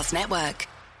Podcast Network.